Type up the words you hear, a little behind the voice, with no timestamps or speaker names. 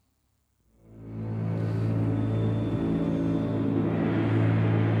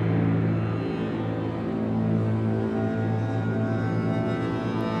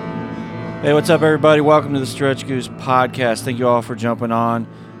Hey, what's up, everybody? Welcome to the Stretch Goose Podcast. Thank you all for jumping on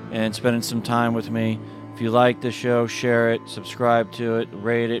and spending some time with me. If you like the show, share it, subscribe to it,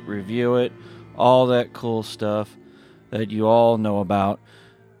 rate it, review it, all that cool stuff that you all know about.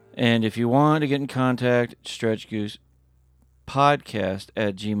 And if you want to get in contact,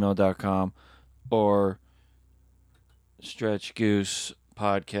 stretchgoosepodcast@gmail.com or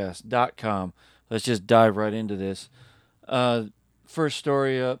stretchgoosepodcast.com. Let's just dive right into this. First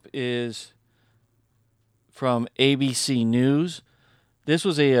story up is from ABC News. This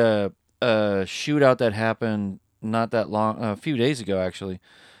was a shootout that happened not that long, a few days ago, actually.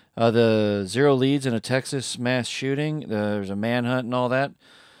 The zero leads in a Texas mass shooting. There's a manhunt and all that,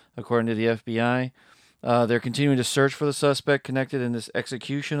 according to the FBI. They're continuing to search for the suspect connected in this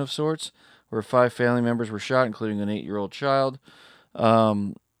execution of sorts, where 5 family members were shot, including an 8-year-old child.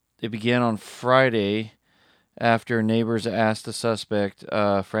 It began on Friday after neighbors asked the suspect,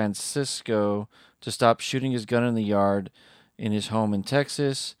 Francisco, to stop shooting his gun in the yard in his home in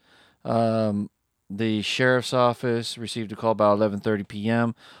Texas. The sheriff's office received a call about 11:30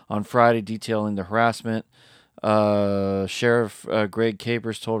 p.m. on Friday detailing the harassment. Sheriff Greg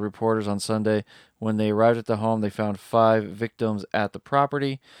Capers told reporters on Sunday when they arrived at the home, they found 5 victims at the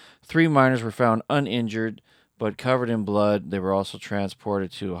property. 3 minors were found uninjured but covered in blood. They were also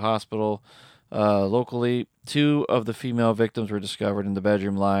transported to a hospital. Locally, 2 of the female victims were discovered in the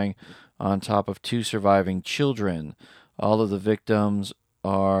bedroom lying on top of 2 surviving children. All of the victims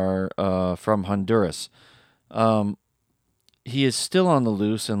are from Honduras. He is still on the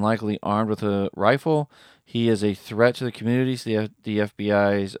loose and likely armed with a rifle. He is a threat to the communities. The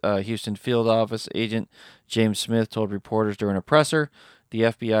FBI's Houston field office agent James Smith told reporters during a presser, the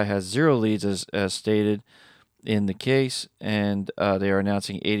FBI has 0 leads as stated in the case, and they are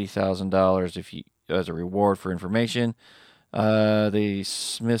announcing $80,000 as a reward for information. The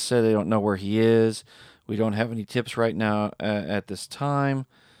Smith said they don't know where he is. We don't have any tips right now at this time.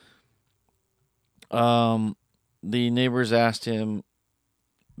 The neighbors asked him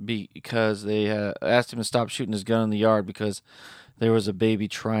because they asked him to stop shooting his gun in the yard because there was a baby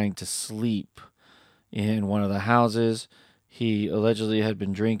trying to sleep in one of the houses. He allegedly had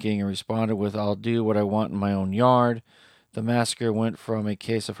been drinking and responded with, "I'll do what I want in my own yard." The massacre went from a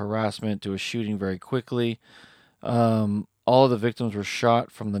case of harassment to a shooting very quickly. All of the victims were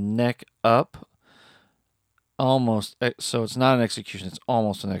shot from the neck up. Almost. So it's not an execution. It's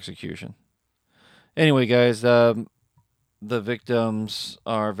almost an execution. Anyway, guys, the victims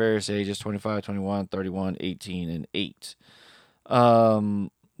are various ages, 25, 21, 31, 18, and 8.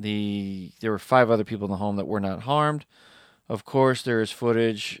 There were 5 other people in the home that were not harmed. Of course, there is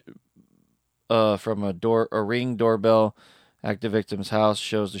footage from a Ring doorbell at the victim's house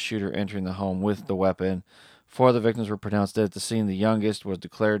shows the shooter entering the home with the weapon. 4 of the victims were pronounced dead at the scene. The youngest was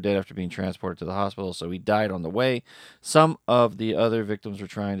declared dead after being transported to the hospital, so he died on the way. Some of the other victims were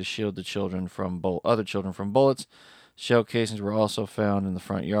trying to shield the children from other children from bullets. Shell casings were also found in the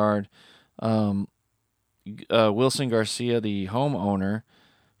front yard. Wilson Garcia, the homeowner,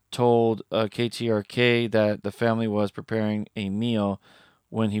 told KTRK that the family was preparing a meal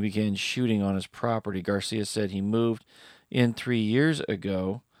when he began shooting on his property. Garcia said he moved in 3 years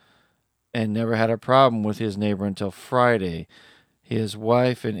ago and never had a problem with his neighbor until Friday. His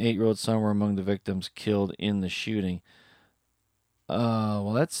wife and 8-year-old son were among the victims killed in the shooting.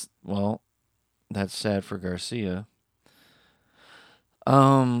 That's sad for Garcia.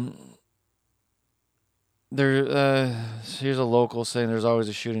 Here's a local saying there's always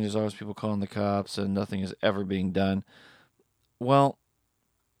a shooting, there's always people calling the cops, and nothing is ever being done. Well,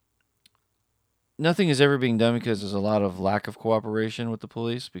 nothing is ever being done because there's a lot of lack of cooperation with the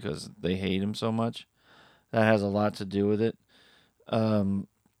police because they hate him so much. That has a lot to do with it. You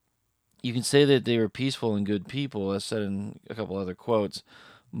can say that they were peaceful and good people, as said in a couple other quotes,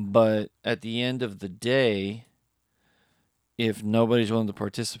 but at the end of the day, if nobody's willing to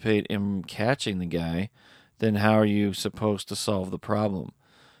participate in catching the guy, then how are you supposed to solve the problem?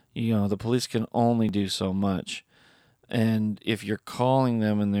 The police can only do so much. And if you're calling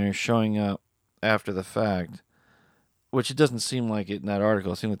them and they're showing up after the fact, which it doesn't seem like it in that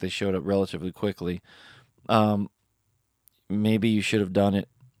article, it seemed like they showed up relatively quickly. Maybe you should have done it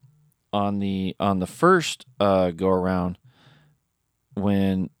on the first go around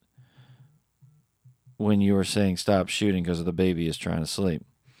when you were saying stop shooting because the baby is trying to sleep.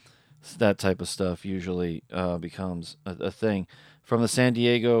 That type of stuff usually becomes a thing. From the San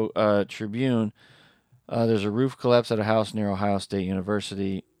Diego Tribune, there's a roof collapse at a house near Ohio State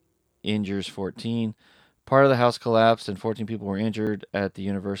University. Injures 14. Part of the house collapsed and 14 people were injured at the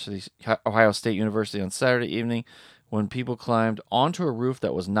Ohio State University on Saturday evening when people climbed onto a roof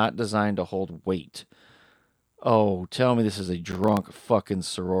that was not designed to hold weight. Oh, tell me this is a drunk fucking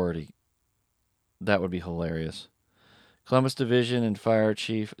sorority. That would be hilarious. Columbus Division and Fire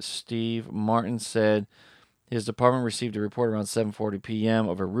Chief Steve Martin said his department received a report around 7:40 p.m.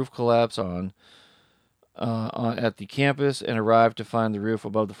 of a roof collapse at the campus and arrived to find the roof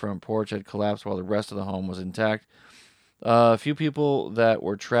above the front porch had collapsed while the rest of the home was intact. A few people that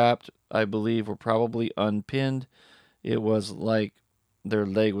were trapped, I believe, were probably unpinned. It was like their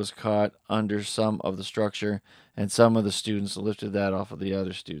leg was caught under some of the structure, and some of the students lifted that off of the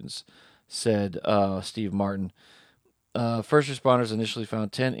other students, said Steve Martin. First responders initially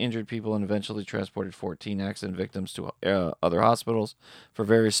found 10 injured people and eventually transported 14 accident victims to other hospitals for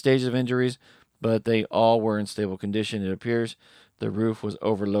various stages of injuries, but they all were in stable condition. It appears the roof was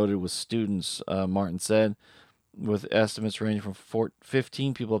overloaded with students, Martin said, with estimates ranging from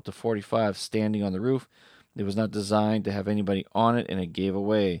 15 people up to 45 standing on the roof. It was not designed to have anybody on it, and it gave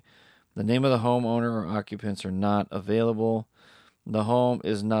away. The name of the homeowner or occupants are not available. The home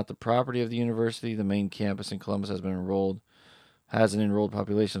is not the property of the university. The main campus in Columbus has an enrolled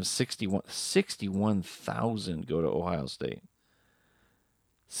population of 61,000 go to Ohio State.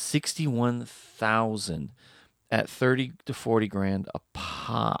 61,000 at 30 to 40 grand a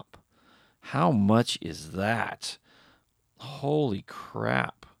pop. How much is that? Holy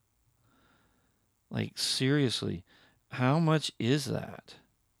crap. Like, seriously, how much is that?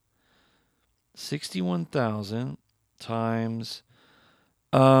 61,000 times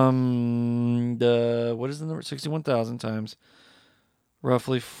what is the number? 61,000 times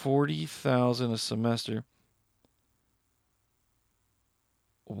roughly 40,000 a semester.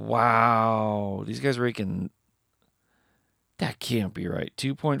 Wow. These guys are making, that can't be right.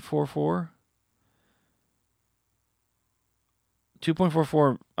 2.44?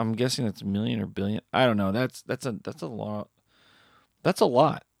 2.44, I'm guessing that's million or billion. I don't know. That's a lot. That's a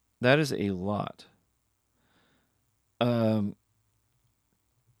lot. That is a lot.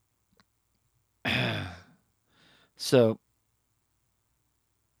 So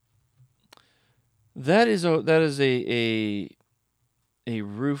that is a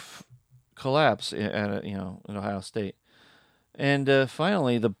roof collapse at in Ohio State. And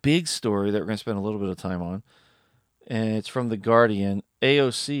finally, the big story that we're going to spend a little bit of time on, and it's from The Guardian.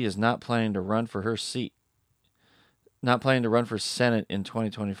 AOC is not planning to run for her seat. Not planning to run for Senate in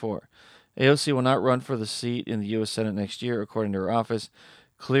 2024. AOC will not run for the seat in the U.S. Senate next year, according to her office,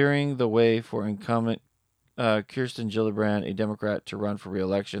 clearing the way for incumbent Kirsten Gillibrand, a Democrat, to run for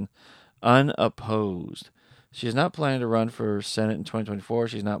re-election unopposed. She is not planning to run for Senate in 2024.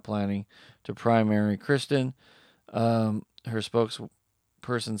 She's not planning to primary Kristen. Her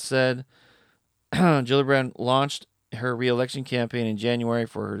spokesperson said Gillibrand launched her re-election campaign in January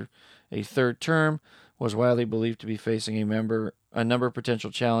for a third term, was widely believed to be facing a number of potential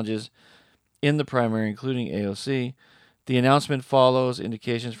challenges in the primary, including AOC. The announcement follows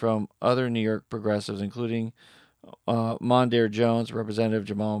indications from other New York progressives, including Mondaire Jones, Representative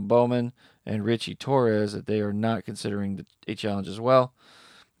Jamal Bowman, and Richie Torres, that they are not considering a challenge as well.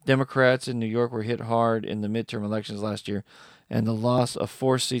 Democrats in New York were hit hard in the midterm elections last year, and the loss of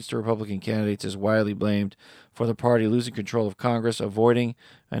 4 seats to Republican candidates is widely blamed for the party losing control of Congress, avoiding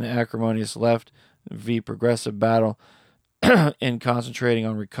an acrimonious left v. progressive battle, and concentrating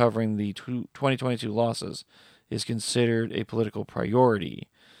on recovering the 2022 losses is considered a political priority.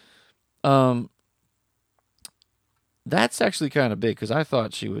 That's actually kind of big, because I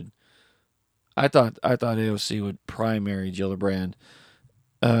thought AOC would primary Gillibrand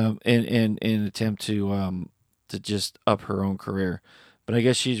in an attempt to just up her own career, but I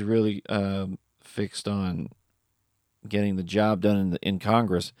guess she's really fixed on getting the job done in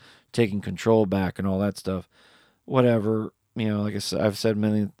Congress, taking control back, and all that stuff. Whatever, like I said, I've said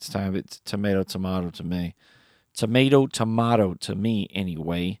many times, it's tomato to me. Tomato to me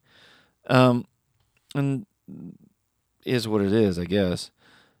anyway. And is what it is, I guess.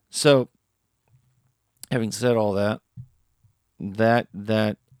 So, having said all that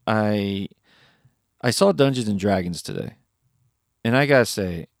I saw Dungeons and Dragons today, and I gotta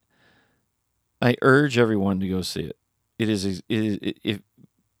say, I urge everyone to go see it. If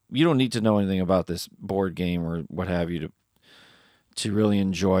you don't need to know anything about this board game or what have you to really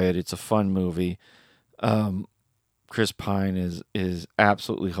enjoy it. It's a fun movie. Chris Pine is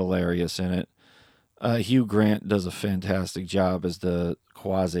absolutely hilarious in it. Hugh Grant does a fantastic job as the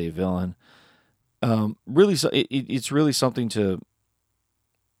quasi villain. Really, it's really something to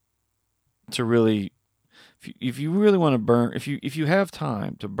really, if you really want to burn, if you have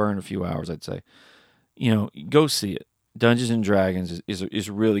time to burn a few hours, I'd say, go see it. Dungeons and Dragons is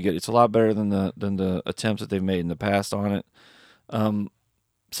really good. It's a lot better than the attempts that they've made in the past on it.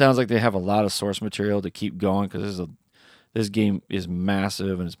 Sounds like they have a lot of source material to keep going because this game is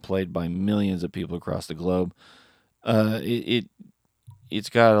massive and is played by millions of people across the globe. It's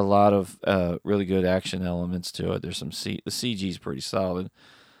got a lot of really good action elements to it. There's the CG is pretty solid.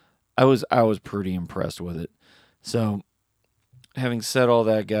 I was pretty impressed with it. So, having said all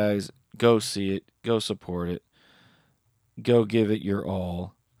that, guys, go see it, go support it, go give it your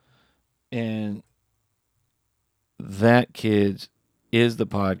all, and that, kids, is the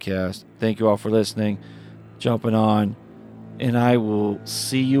podcast. Thank you all for listening, jumping on, and I will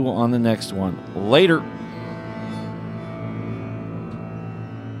see you on the next one. Later.